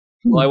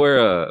 Well, I wear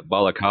a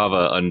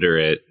balaclava under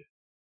it,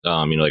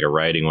 like a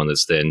riding one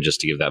that's thin, just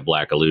to give that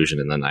black illusion,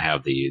 and then I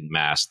have the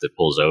mask that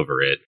pulls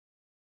over it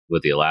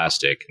with the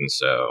elastic, and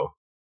so,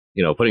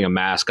 putting a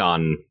mask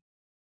on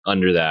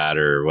under that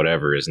or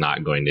whatever is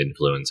not going to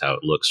influence how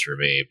it looks for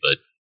me, but it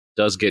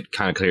does get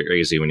kind of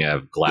crazy when you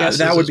have glasses.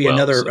 Yeah, that would be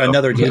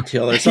another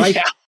detail there. So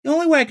the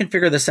only way I can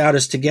figure this out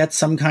is to get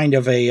some kind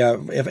of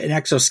an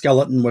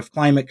exoskeleton with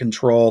climate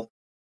control,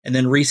 and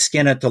then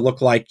reskin it to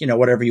look like,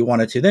 whatever you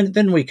want it to.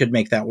 Then we could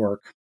make that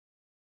work.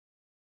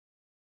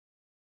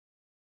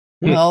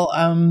 Well,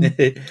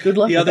 good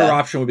luck. The other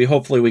option would be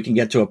hopefully we can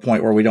get to a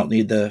point where we don't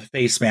need the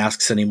face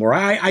masks anymore.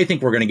 I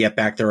think we're going to get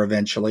back there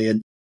eventually.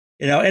 And,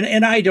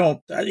 and I don't,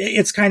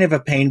 it's kind of a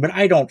pain, but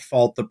I don't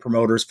fault the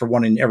promoters for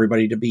wanting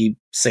everybody to be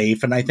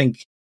safe. And I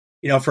think,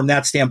 from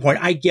that standpoint,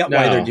 I get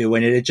why they're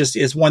doing it. It just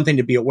is one thing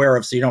to be aware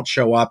of, so you don't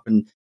show up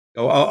and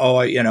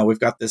go, we've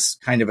got this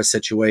kind of a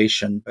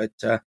situation. But,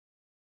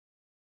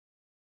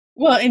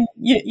 well, and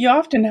you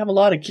often have a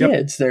lot of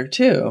kids there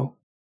too.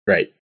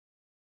 Right.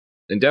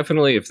 And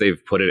definitely if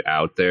they've put it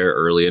out there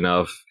early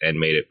enough and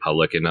made it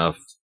public enough,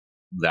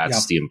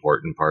 that's the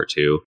important part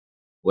too.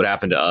 what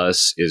happened to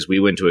us is we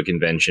went to a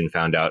convention,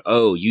 found out,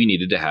 oh, you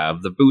needed to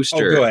have the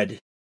booster. Oh, good.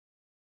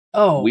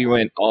 Oh, We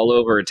went all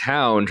over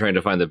town trying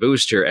to find the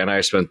booster, and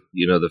I spent,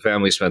 the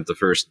family spent the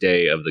first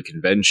day of the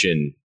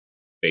convention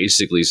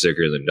basically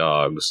sicker than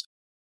dogs,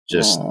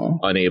 just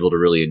unable to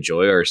really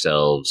enjoy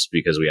ourselves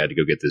because we had to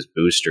go get this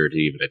booster to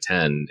even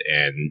attend,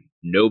 and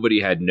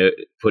nobody had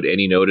put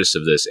any notice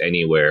of this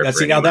anywhere.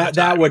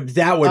 That would be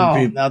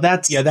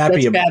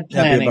bad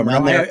planning.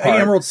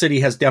 Emerald City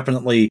has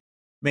definitely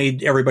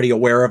made everybody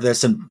aware of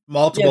this, and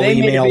multiple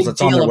emails. It's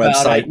on their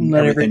website and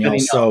everything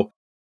else. So.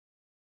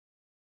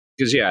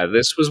 Because,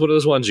 this was one of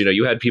those ones,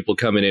 you had people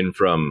coming in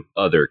from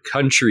other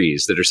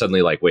countries that are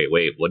suddenly like, wait,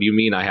 what do you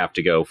mean I have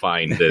to go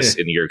find this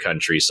in your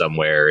country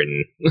somewhere?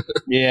 And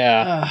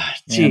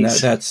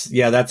that's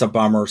a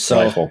bummer.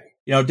 So,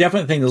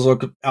 definitely thing to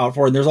look out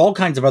for. And there's all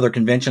kinds of other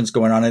conventions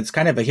going on. It's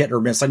kind of a hit or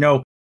miss. I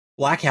know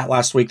Black Hat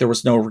last week, there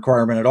was no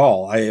requirement at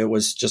all. It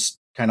was just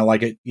kind of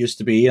like it used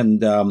to be.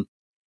 And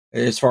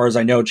as far as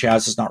I know,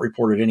 Chaz has not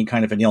reported any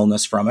kind of an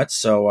illness from it.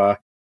 So,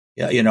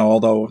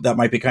 although that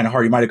might be kind of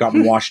hard, you might have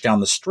gotten washed down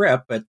the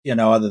strip, but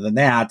other than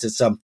that, it's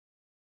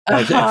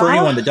for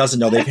anyone that doesn't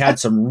know, they've had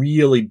some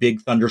really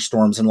big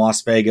thunderstorms in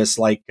Las Vegas,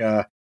 like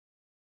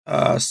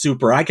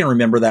super. I can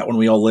remember that when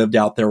we all lived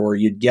out there, where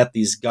you'd get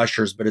these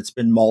gushers, but it's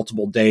been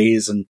multiple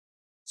days, and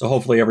so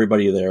hopefully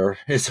everybody there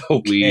is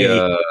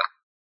okay.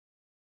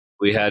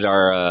 We had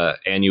our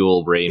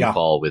annual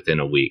rainfall within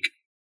a week.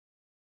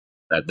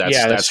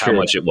 That's how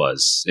much it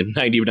was, and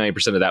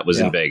 99% of that was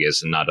in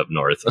Vegas and not up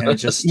north. And it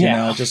just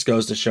it just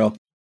goes to show.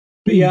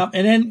 But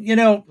and then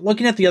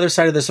looking at the other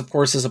side of this, of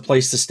course, is a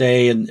place to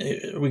stay, and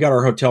we got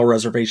our hotel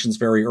reservations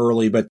very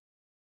early. But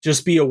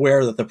just be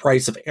aware that the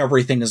price of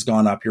everything has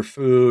gone up. Your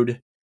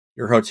food,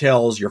 your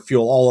hotels, your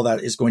fuel, all of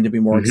that is going to be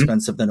more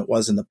expensive than it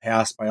was in the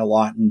past by a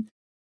lot. And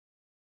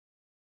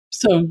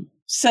so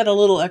set a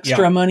little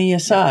extra money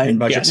aside and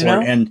budget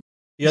for it. And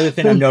the other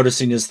thing I'm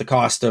noticing is the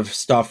cost of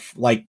stuff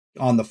like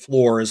on the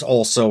floor is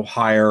also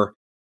higher,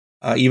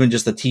 even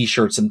just the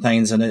T-shirts and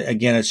things. And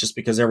again, it's just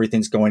because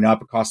everything's going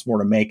up. It costs more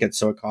to make it,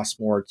 so it costs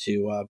more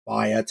to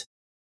buy it.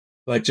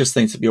 But just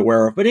things to be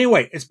aware of. But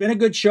anyway, it's been a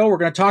good show. We're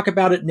going to talk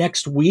about it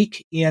next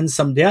week in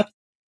some depth.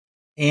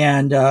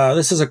 And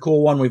this is a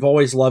cool one. We've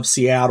always loved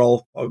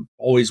Seattle,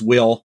 always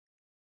will,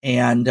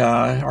 and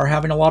are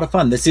having a lot of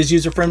fun. This is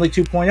User Friendly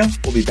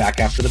 2.0. We'll be back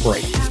after the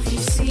break. Have you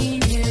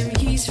seen him?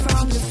 He's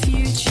from the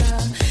future.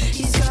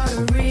 He's got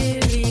a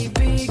really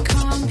big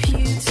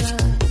computer,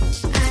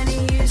 and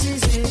he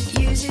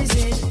uses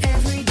it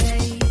every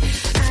day,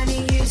 and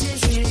he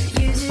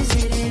uses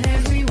it in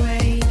every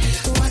way.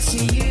 What's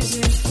he use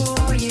it for?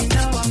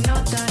 I'm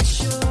not that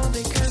sure,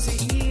 because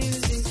it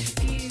uses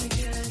future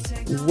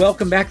technology.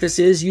 Welcome back. This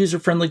is User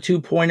Friendly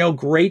 2.0.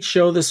 Great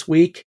show this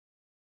week.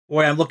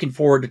 Boy, I'm looking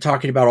forward to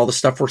talking about all the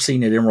stuff we're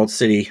seeing at Emerald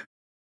City.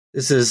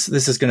 This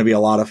is going to be a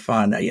lot of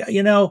fun. I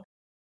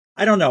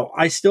don't know.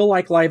 I still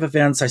like live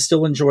events. I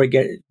still enjoy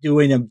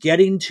doing them.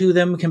 Getting to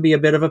them can be a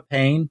bit of a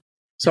pain,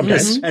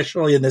 sometimes,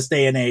 especially in this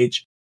day and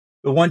age.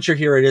 But once you're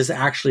here, it is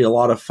actually a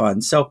lot of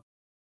fun. So,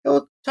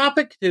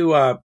 topic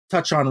to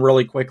touch on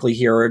really quickly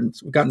here, and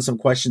we've gotten some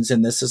questions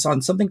in this, is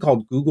on something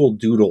called Google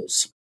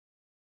Doodles.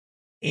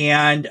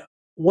 And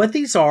what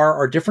these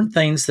are different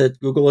things that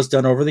Google has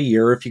done over the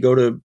year. If you go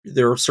to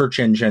their search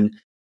engine,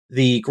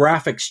 the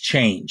graphics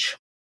change.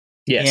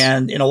 Yes.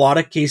 And in a lot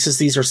of cases,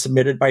 these are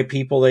submitted by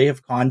people. They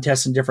have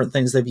contests and different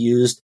things they've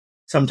used.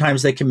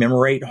 Sometimes they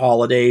commemorate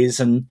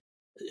holidays and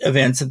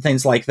events and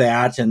things like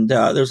that. And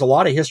there's a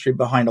lot of history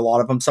behind a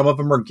lot of them. Some of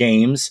them are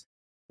games.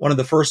 One of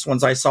the first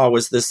ones I saw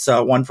was this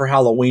one for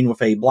Halloween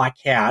with a black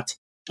cat.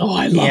 Oh,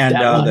 I love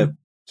that one. The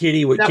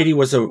Kitty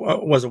was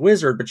a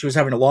wizard, but she was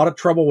having a lot of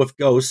trouble with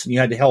ghosts, and you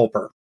had to help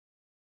her.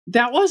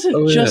 That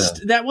wasn't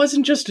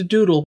just a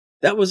doodle.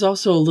 That was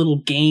also a little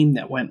game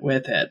that went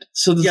with it.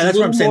 So that's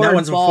what I'm saying. That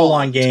one's a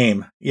full-on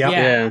game.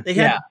 Yeah.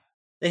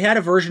 They had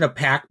a version of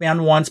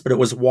Pac-Man once, but it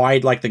was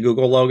wide like the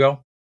Google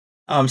logo.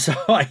 All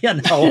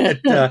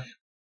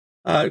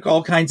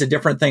kinds of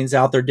different things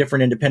out there,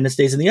 different Independence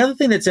Days. And the other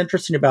thing that's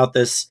interesting about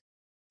this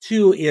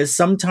too is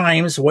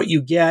sometimes what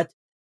you get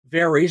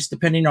varies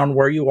depending on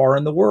where you are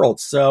in the world.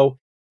 So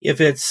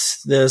if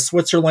it's the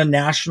Switzerland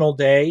National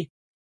Day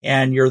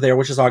and you're there,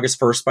 which is August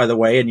 1st, by the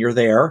way, and you're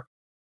there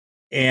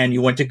and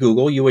you went to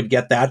Google, you would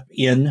get that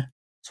in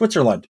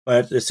Switzerland.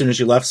 But as soon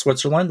as you left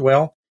Switzerland,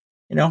 well,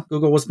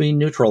 Google was being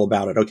neutral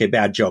about it. Okay,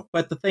 bad joke.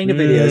 But the thing of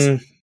it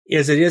is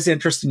it is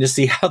interesting to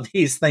see how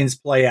these things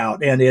play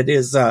out. And it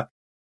is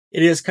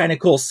kind of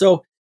cool.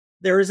 So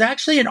there is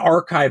actually an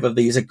archive of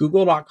these at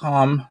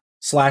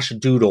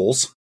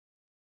google.com/doodles,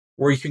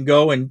 where you can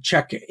go and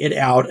check it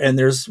out. And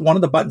there's one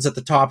of the buttons at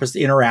the top is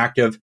the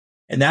interactive,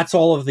 and that's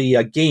all of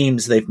the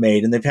games they've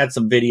made. And they've had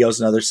some videos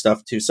and other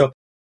stuff too. So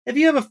if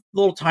you have a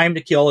little time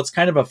to kill, it's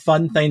kind of a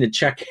fun thing to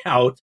check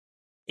out,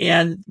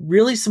 and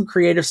really some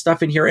creative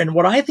stuff in here. And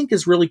what I think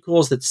is really cool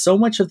is that so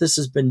much of this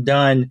has been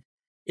done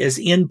is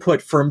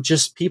input from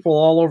just people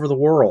all over the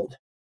world.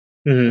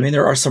 Mm-hmm. I mean,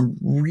 there are some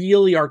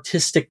really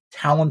artistic,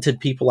 talented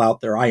people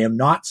out there. I am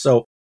not,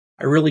 so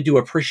I really do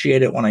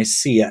appreciate it when I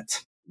see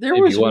it. There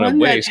If was you want to one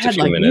that waste a had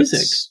few like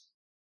minutes,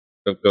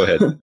 music. Go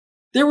ahead.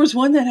 There was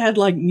one that had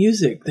like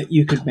music that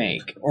you could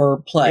make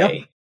or play.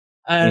 Yep.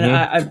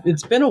 And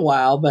it's been a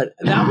while, but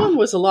that one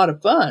was a lot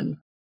of fun.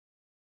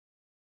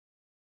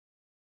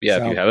 Yeah,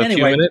 So, if you have a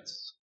few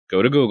minutes,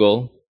 go to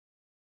Google,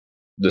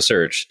 the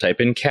search, type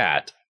in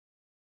cat,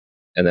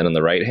 and then on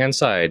the right-hand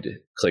side,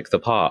 click the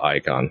paw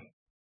icon.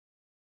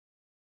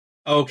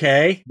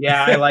 Okay.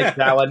 Yeah, I like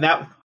that one.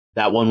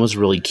 That one was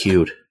really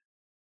cute.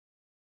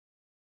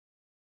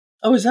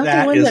 Oh, is that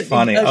That the one is that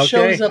funny.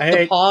 shows Okay, up I the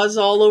hate- paws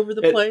all over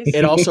the place?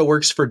 It also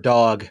works for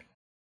dog.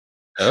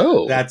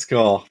 Oh. That's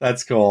cool.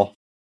 That's cool.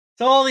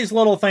 So all these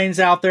little things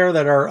out there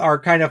that are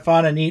kind of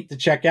fun and neat to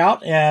check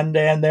out, and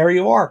there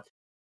you are.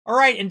 All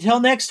right, until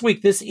next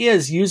week, this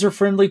is User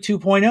Friendly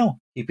 2.0,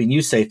 keeping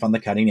you safe on the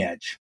cutting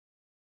edge.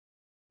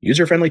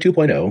 User Friendly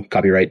 2.0,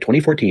 copyright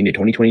 2014 to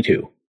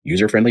 2022.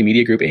 User Friendly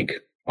Media Group, Inc.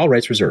 All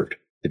rights reserved.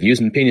 The views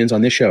and opinions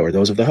on this show are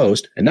those of the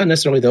host, and not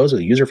necessarily those of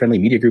the User Friendly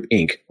Media Group,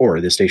 Inc. or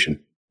this station.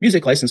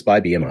 Music licensed by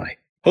BMI.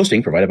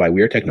 Hosting provided by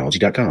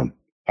WeareTechnology.com.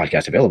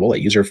 Podcast available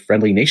at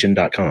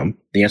userfriendlynation.com,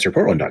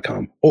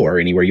 theanswerportland.com, or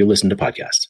anywhere you listen to podcasts.